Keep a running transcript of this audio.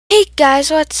Hey guys,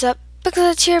 what's up?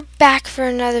 Pixelglitch here, back for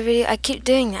another video. I keep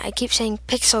doing that. I keep saying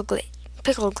pickle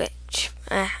glitch.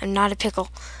 I'm not a pickle.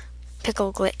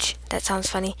 Pickle glitch. That sounds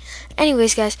funny.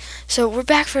 Anyways, guys, so we're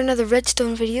back for another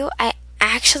redstone video. I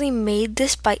actually made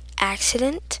this by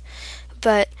accident,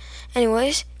 but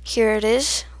anyways, here it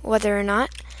is, whether or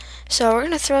not. So we're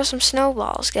gonna throw some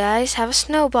snowballs, guys. Have a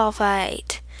snowball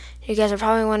fight. You guys are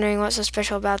probably wondering what's so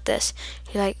special about this.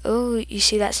 You're like, oh, you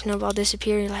see that snowball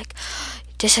disappear? You're like,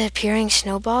 disappearing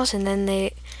snowballs and then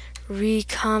they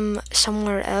re-come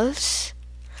somewhere else?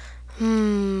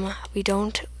 We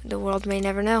don't. The world may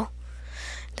never know.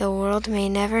 The world may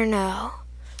never know.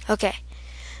 Okay,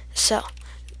 so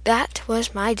that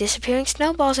was my disappearing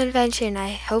snowballs invention.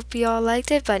 I hope you all liked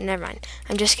it, but never mind.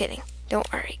 I'm just kidding.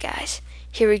 Don't worry, guys.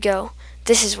 Here we go.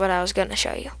 This is what I was gonna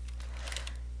show you.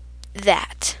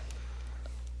 That.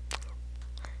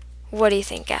 What do you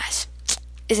think, guys?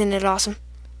 Isn't it awesome?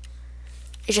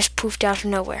 It just poofed out of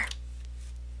nowhere.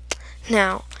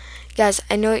 Now, guys,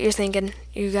 I know what you're thinking.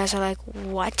 You guys are like,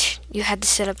 what? You had to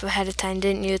set up ahead of time,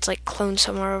 didn't you? It's like cloned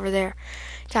somewhere over there.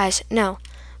 Guys, no.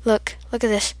 Look at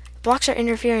this. Blocks are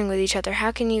interfering with each other.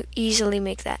 How can you easily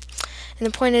make that? And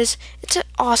the point is, it's an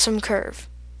awesome curve.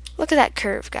 Look at that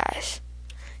curve, guys.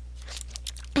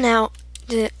 Now,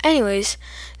 anyways,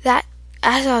 that,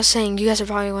 as I was saying, you guys are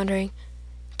probably wondering,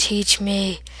 teach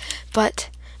me.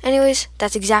 But anyways,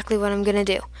 that's exactly what I'm gonna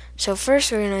do. So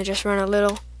first we're gonna just run a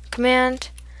little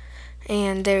command,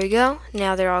 and there we go.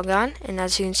 Now they're all gone, and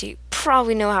as you can see, you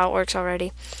probably know how it works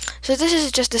already. So this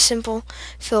is just a simple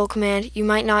fill command. You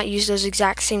might not use those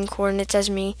exact same coordinates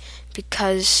as me,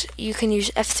 because you can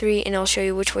use F3 and it'll show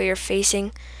you which way you're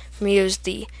facing. For me it was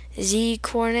the Z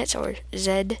coordinates, or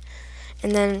Z.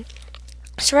 And then,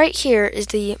 so right here is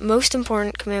the most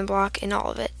important command block in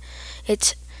all of it.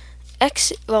 It's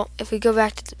if we go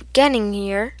back to the beginning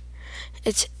here,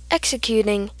 it's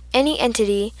executing any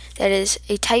entity that is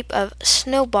a type of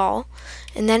snowball,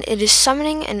 and then it is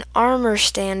summoning an armor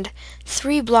stand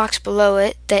 3 blocks below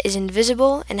it that is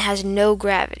invisible and has no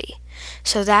gravity.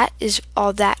 So that is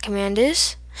all that command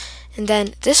is. And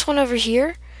then this one over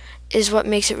here is what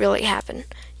makes it really happen.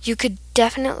 You could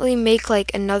definitely make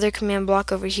like another command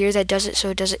block over here that does it so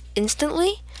it does it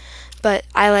instantly, but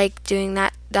I like doing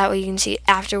that way you can see it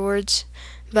afterwards.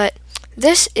 But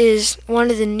this is one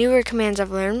of the newer commands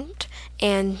I've learned,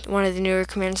 and one of the newer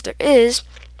commands there is,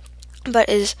 but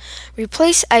is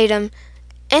replace item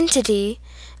entity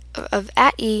of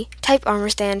 @e type armor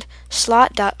stand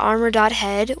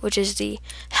slot.armor.head, which is the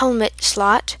helmet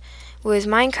slot, with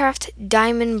Minecraft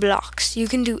diamond blocks. You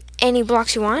can do any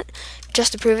blocks you want.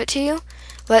 Just to prove it to you,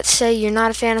 let's say you're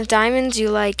not a fan of diamonds, you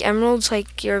like emeralds,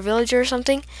 like you're a villager or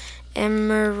something.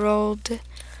 Emerald,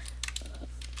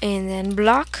 and then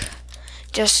block.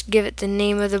 Just give it the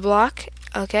name of the block.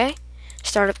 Okay,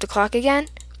 start up the clock again.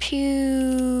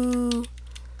 Pew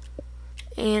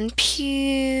and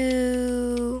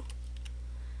pew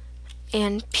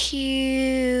and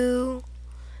pew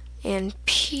and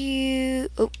pew.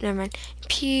 Oh, never mind.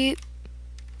 Pew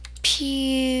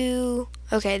pew.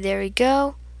 Okay, there we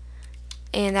go.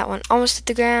 And that one almost hit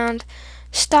the ground.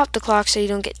 Stop the clock so you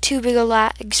don't get too big a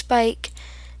lag spike,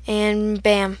 and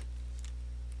bam.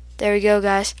 There we go,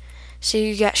 guys. So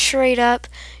you got straight up,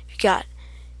 you got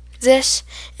this,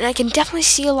 and I can definitely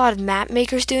see a lot of map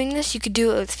makers doing this. You could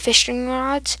do it with fishing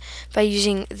rods by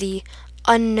using the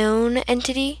unknown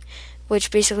entity,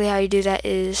 which basically how you do that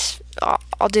is,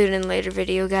 I'll do it in a later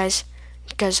video, guys,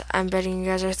 because I'm betting you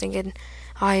guys are thinking,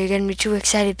 oh, you're getting me too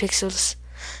excited, Pixels.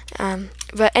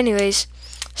 But anyways,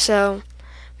 so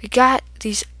we got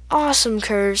these awesome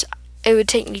curves. It would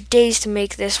take me days to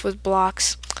make this with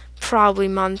blocks, probably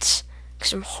months,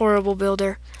 because I'm a horrible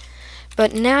builder.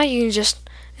 But now you can just,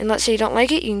 and let's say you don't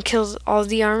like it, you can kill all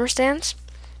the armor stands.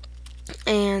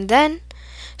 And then,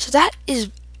 so that is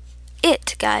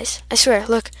it, guys. I swear,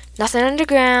 look, nothing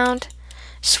underground.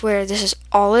 I swear, this is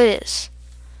all it is.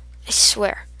 I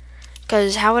swear.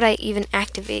 Because how would I even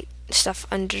activate stuff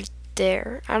under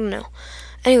there? I don't know.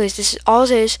 Anyways, this is all it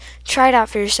is. Try it out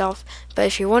for yourself. But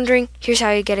if you're wondering, here's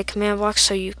how you get a command block.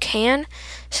 So you can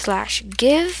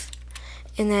 /give,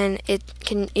 and then it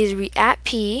can either be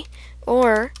 @p,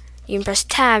 or you can press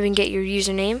tab and get your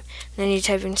username. And then you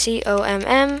type in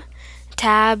COMM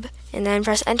tab, and then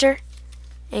press enter,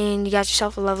 and you got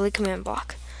yourself a lovely command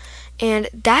block. And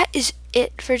that is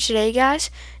it for today, guys.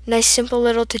 Nice simple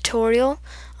little tutorial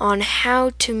on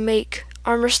how to make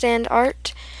armor stand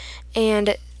art.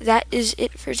 And that is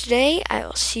it for today. I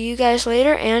will see you guys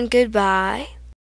later, and goodbye.